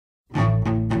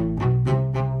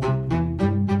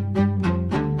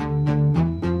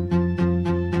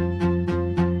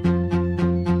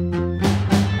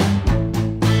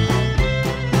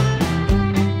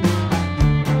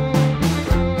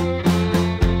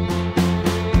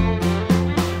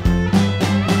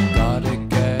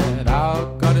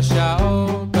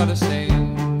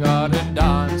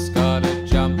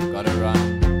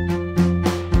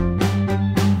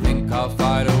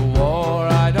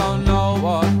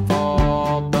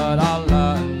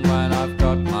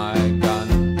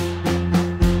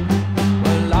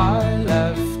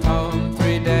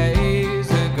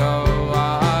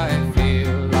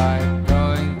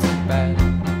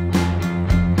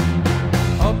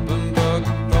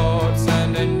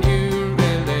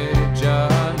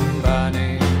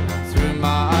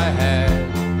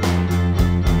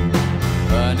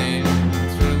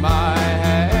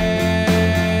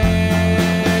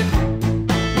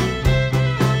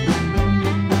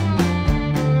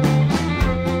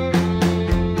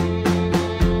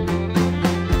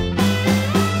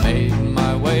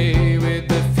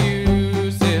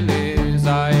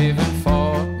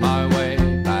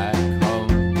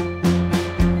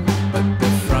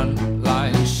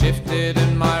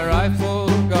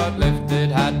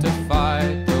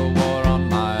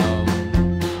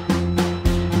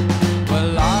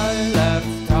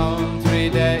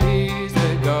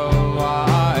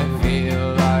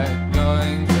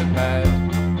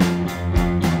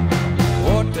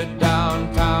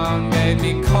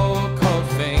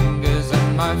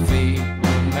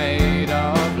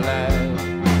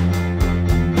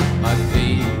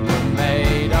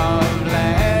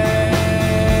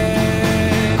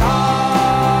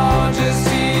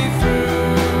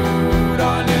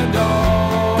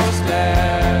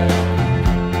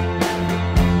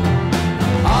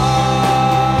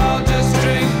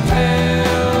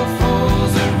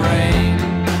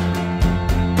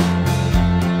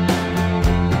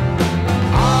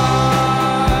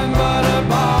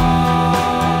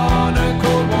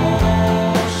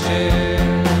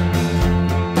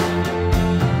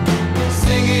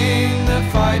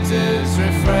fighters'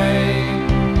 refrain,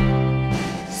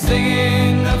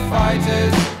 singing the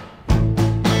fighters.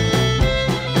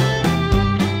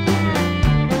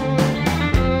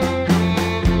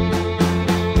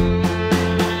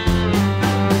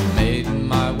 Made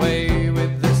my way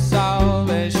with the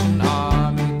Salvation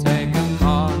Army, take 'em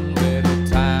on with a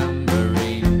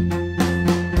tambourine.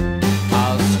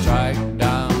 I'll strike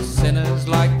down sinners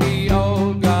like the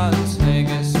old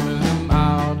gunslinger, smooth 'em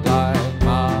out like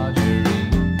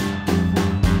margarine.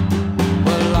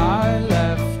 Well, I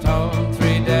left home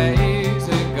 3 days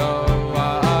ago.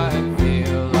 I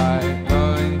feel like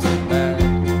going to bed.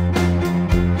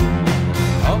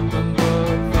 Open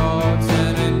book thoughts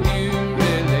and a new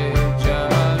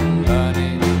religion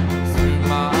burning through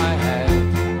my head,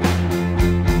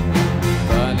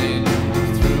 burning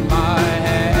through my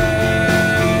head.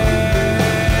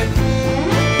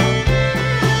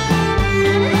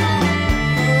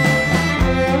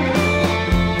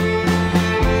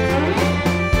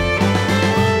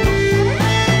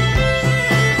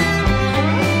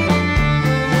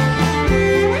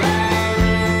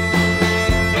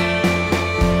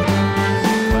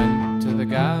 Went to the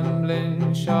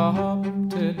gambling shop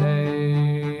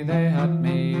today.